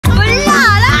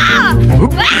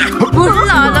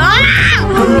Ulala.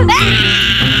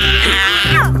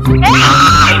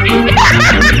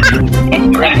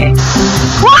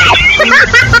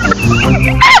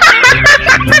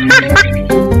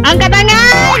 Angkat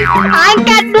tangan.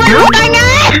 Angkat dua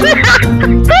tangan.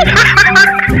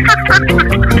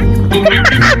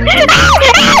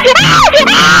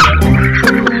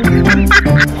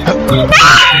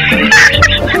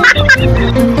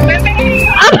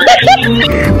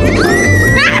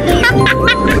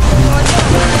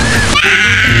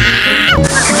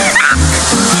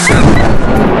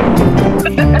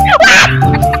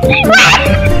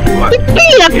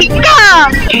 Gila Pika,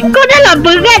 kau dah lah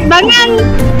berat bangang.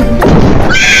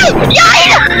 Ya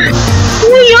ya.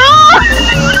 Uyo.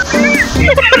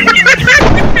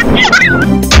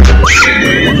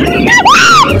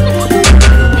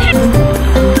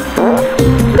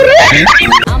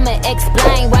 I'ma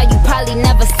explain why you probably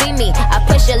never see me. I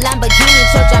push a Lamborghini,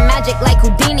 church on magic like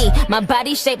Houdini. My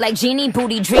body shaped like genie,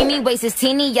 booty dreamy, waist is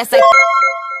teeny. Yes I.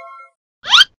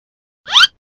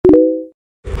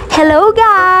 Hello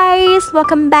guys,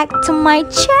 welcome back to my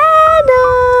channel.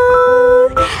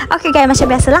 Okay guys, macam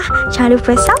biasalah, jangan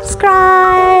lupa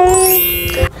subscribe.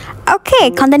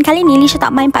 Okay, konten kali ni Lisha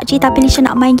tak main PUBG tapi Lisha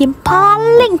nak main game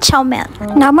paling comel.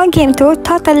 Nama game tu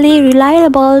Totally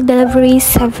Reliable Delivery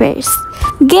Service.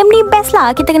 Game ni best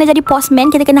lah. Kita kena jadi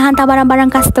postman, kita kena hantar barang-barang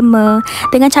customer.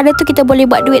 Dengan cara tu kita boleh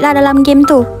buat duit lah dalam game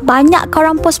tu. Banyak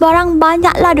korang post barang,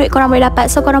 banyak lah duit korang boleh dapat.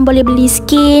 So korang boleh beli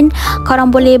skin, korang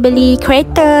boleh beli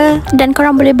kereta, dan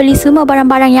korang boleh beli semua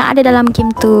barang-barang yang ada dalam game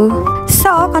tu.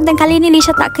 So konten kali ni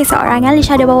Lisha tak keseorangan.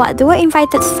 Lisha ada bawa 2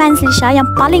 invited fans Lisha yang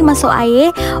paling masuk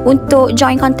air untuk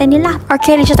join konten ni lah.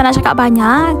 Okay, Lisha tak nak cakap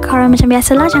banyak. Korang macam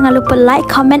biasalah, jangan lupa like,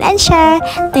 comment and share.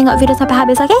 Tengok video sampai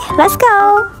habis, okay? Let's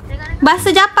go.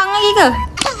 Bahasa Jepang lagi ke?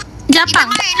 Jepang.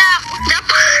 Kita main lah.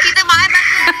 Jepang. Kita main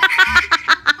bahasa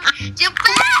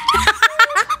Jepang.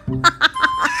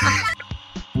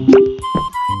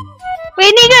 Weh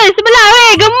ni ke? Sebelah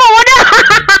weh. Gemuk dah.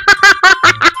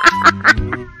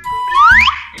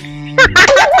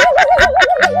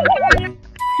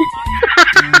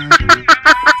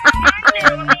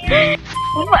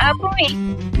 Buat apa ni?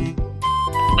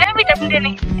 Kenapa macam benda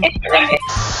ni?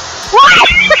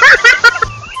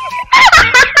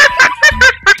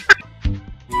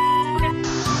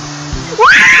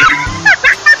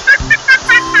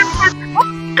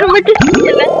 Macam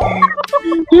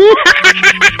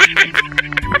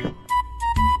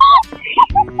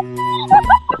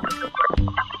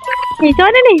ni, macam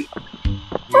mana ni?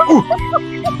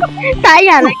 Tak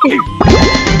payah lagi.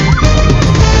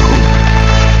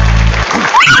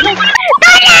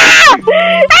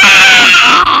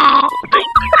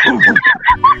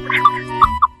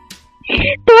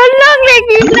 Tolong dia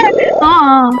gila.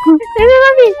 Ini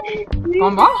mami.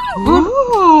 Mama?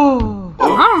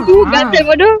 Gatal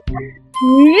bodoh.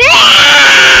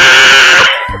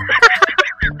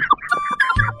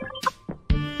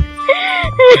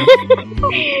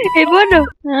 Bodoh.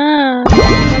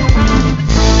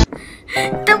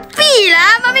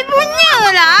 Tepilah, mami punya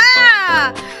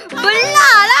lah.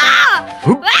 Belah lah.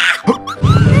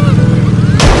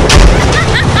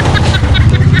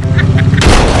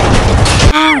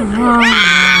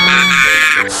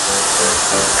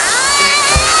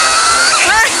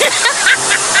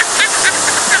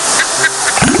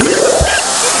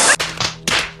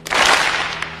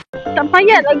 Tak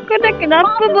payah lah, kau dah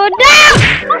kenapa bodoh?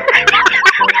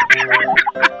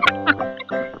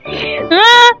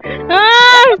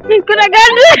 Kau dah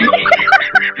gaduh.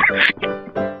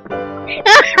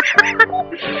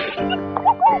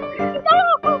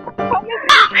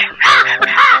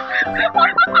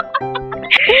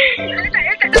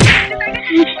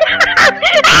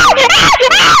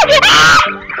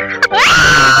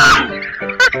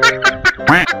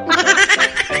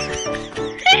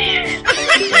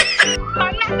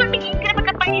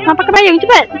 Pakai payung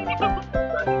cepat.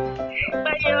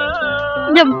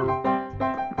 Jom.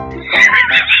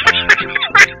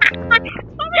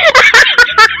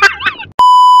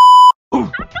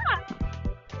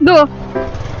 Go.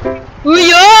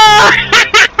 Uyo.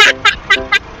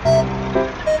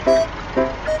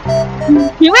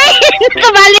 Weh,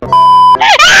 kebalik.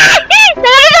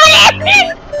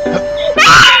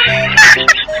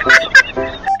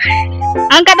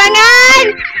 Angkat tangan.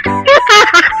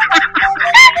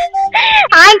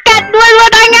 Angkat dua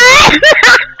tangan.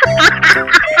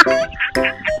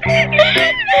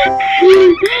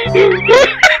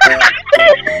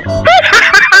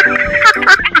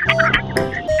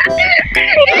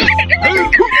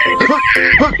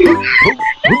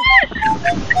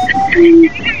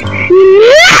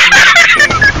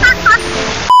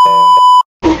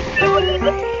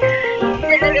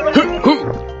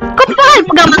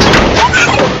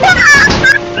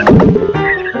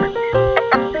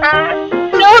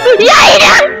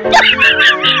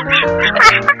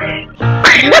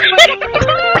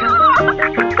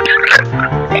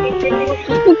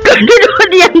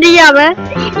 diam eh.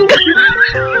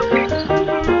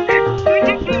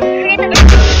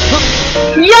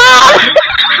 Ya.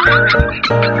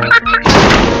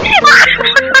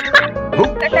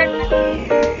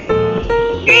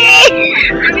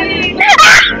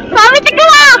 Mami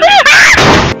tenggelam.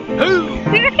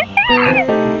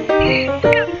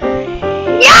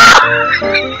 Ya.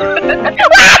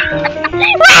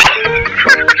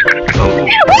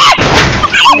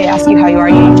 They ask you how you are,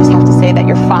 you just have to say that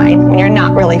you're fine when you're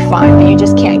not really fine, but you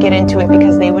just can't get into it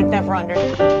because they would never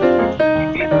understand.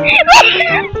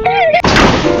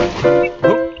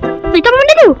 Itu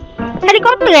mana tu?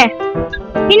 Helikopter eh?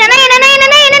 Ni nak naik.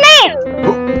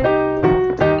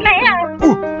 Naik lah.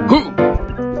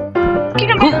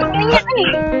 Kita masuk minyak ni.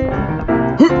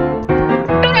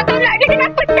 Tolak dia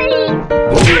kenapa tadi?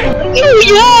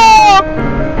 Iya.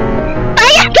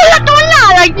 Ayah tolak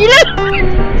lagi lah.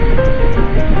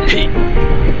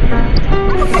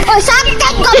 Oh, sakit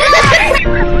kau.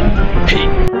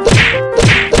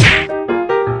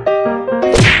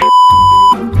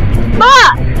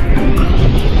 Mak!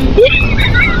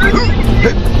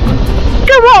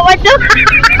 Kau buat macam...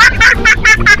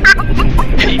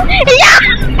 Ya!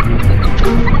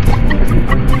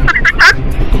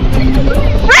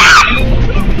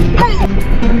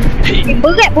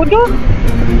 Berat bodoh.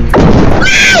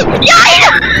 Ya!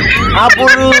 I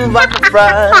berubah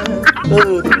friend.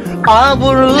 I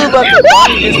berubah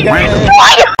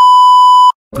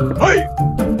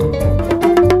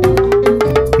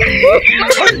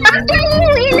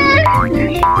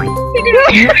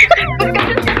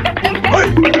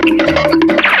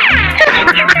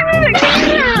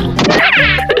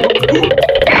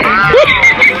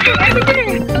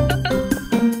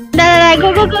Dah, go.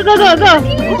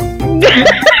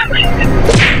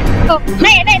 Go,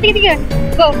 naik tiga.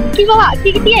 Go, kiri bawah,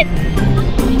 kiri ketian.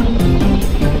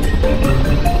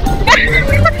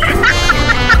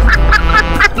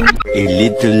 A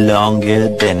little longer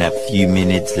than a few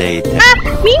minutes later.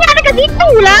 Minyak dekat situ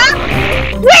lah.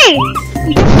 Weh!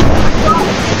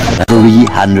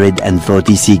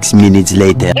 346 minutes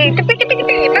later. Tepi.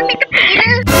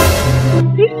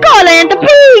 Kau lah yang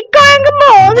tepi. Kau yang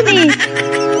gemuk sini.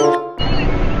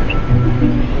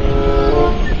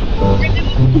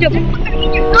 Jom.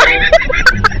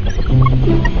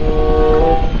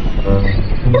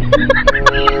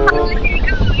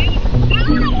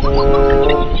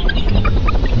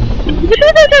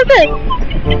 Betul.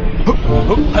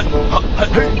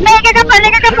 Naik ke kapal.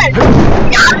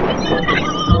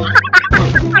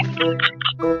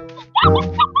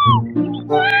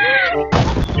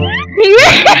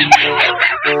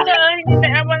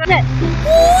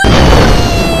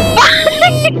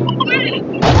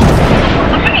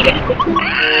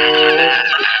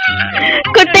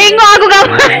 Kau tengok aku kat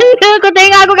mana? Kau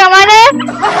tengok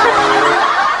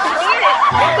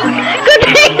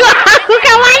aku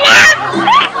kat mana?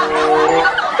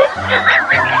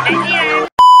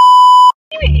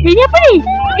 Ini apa ni?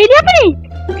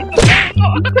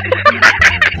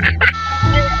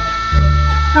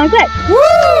 Azat.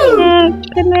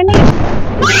 Kena ni.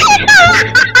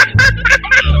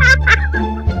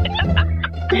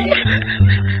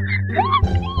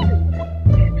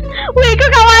 Weh,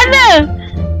 kau kat mana?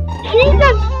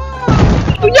 Hilang.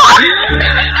 Ya!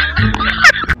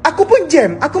 Aku pun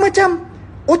jam. Aku macam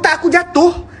otak aku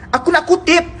jatuh. Aku nak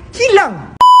kutip.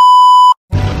 Hilang.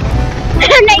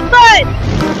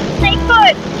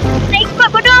 Naik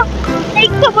kot bodoh.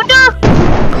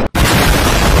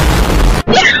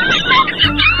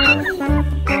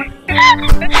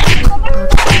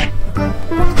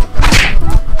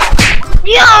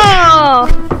 Ya.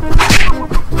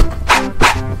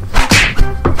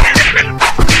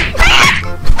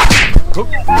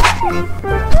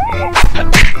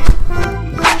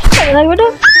 Lagi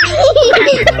bodoh.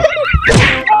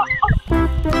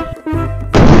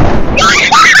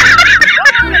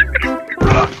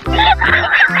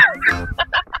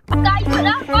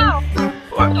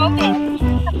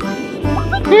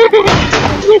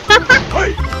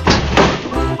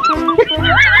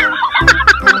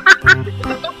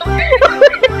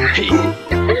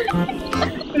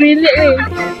 Relate weh.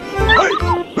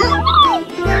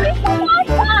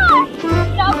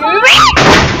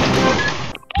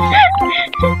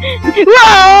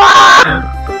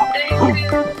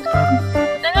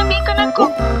 Jangan bikin aku.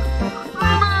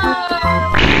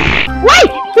 Woi,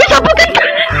 ni siapa kata?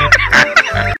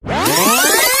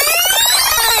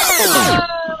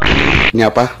 Ini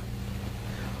apa?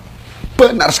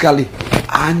 Benar sekali.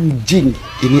 Anjing.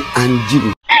 Ini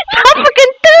anjing. Siapa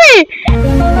kentut?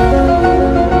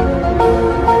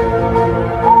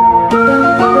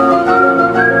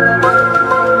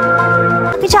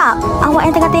 Kejap,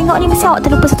 tengok ni mesti awak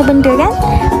terlupa satu benda kan?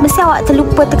 Mesti awak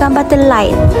terlupa tekan button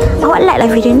like. Awak like lah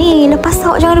video ni. Lepas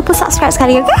tu awak jangan lupa subscribe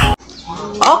sekali, okey?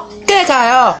 Okey,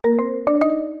 Kak.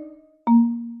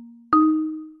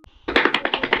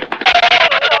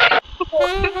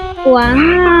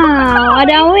 Wow,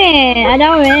 ada weh.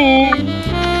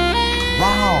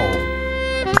 Wow.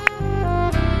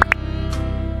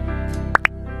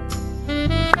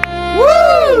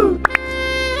 Woo!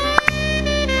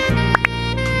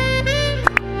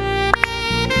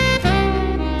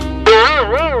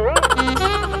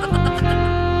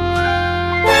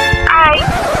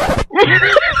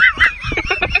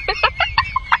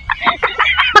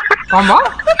 Mama?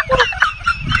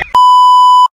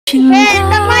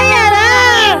 Tak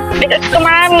payahlah. Ke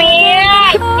Mami.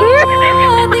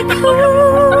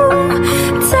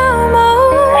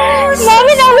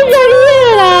 Mami nak berjaya dia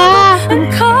lah.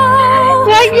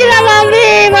 Bagilah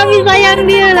Mami. Mami sayang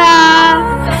dia lah.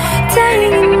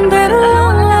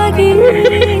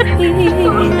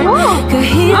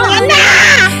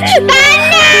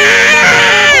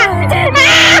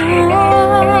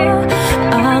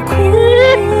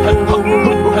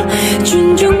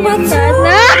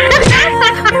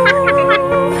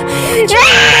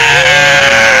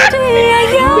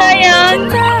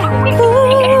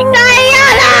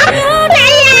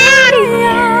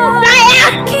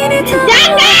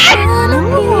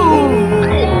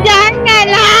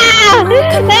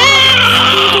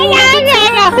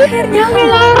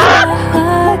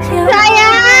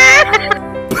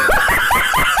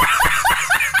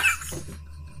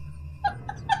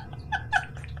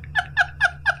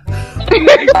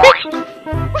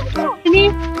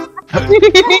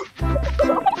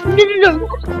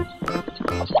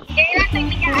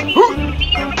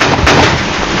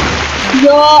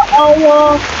 Ya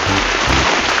Allah.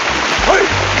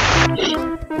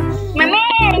 Mami.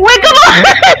 Weh, kamu.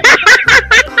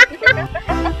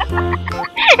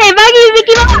 Bagi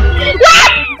Vicky mama.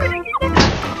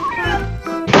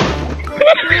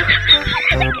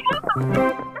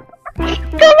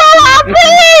 Kau bawa apa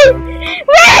ni?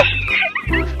 Weh.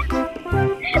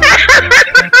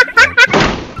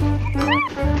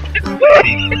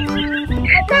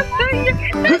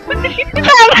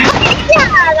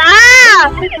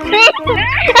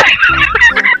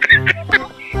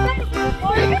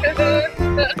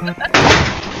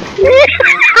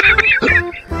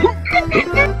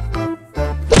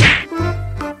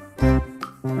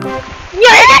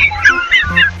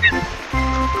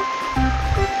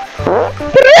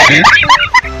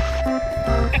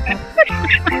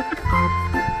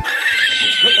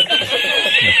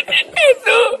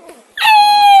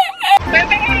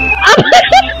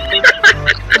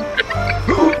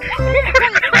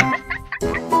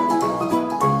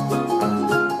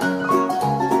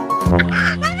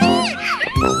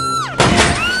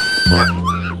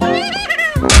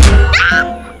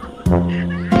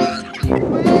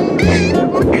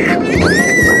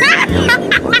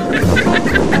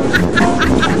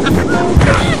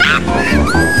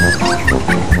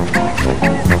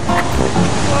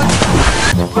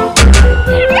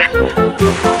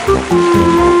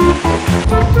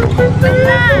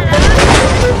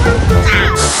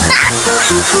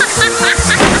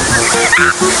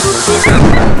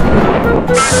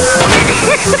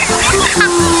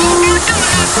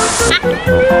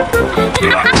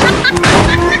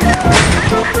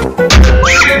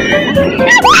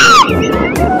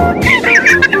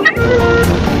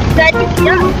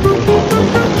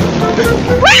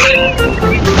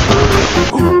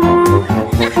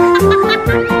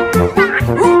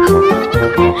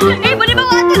 Boleh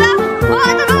bawa tu lah. Bawa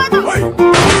tu.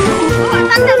 Bawa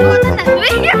sandal.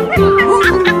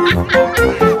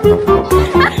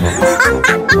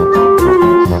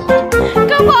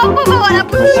 Kau bawa apa? Bawa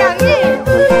lampu siang ni.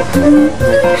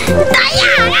 Tak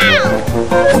payah.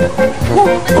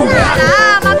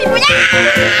 Alah, Mami punya.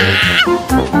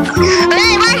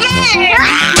 Bagi.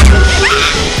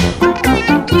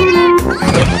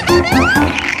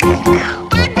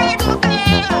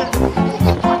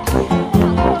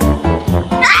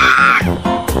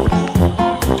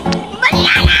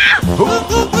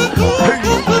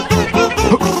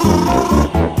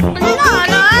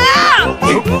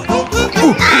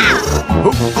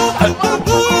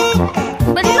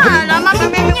 Benar lah, Mami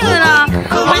punya lah.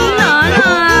 Benar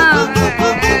lah.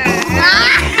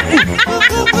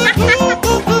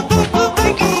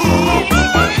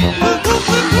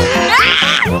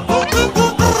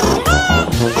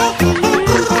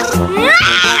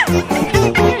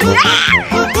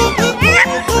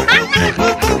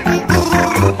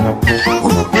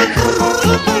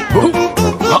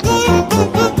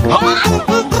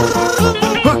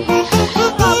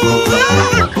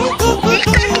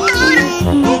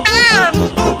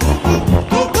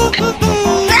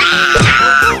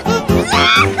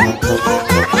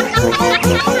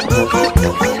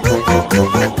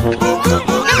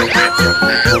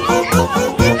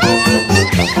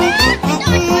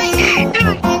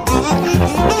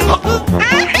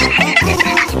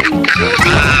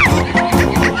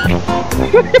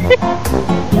 Mami.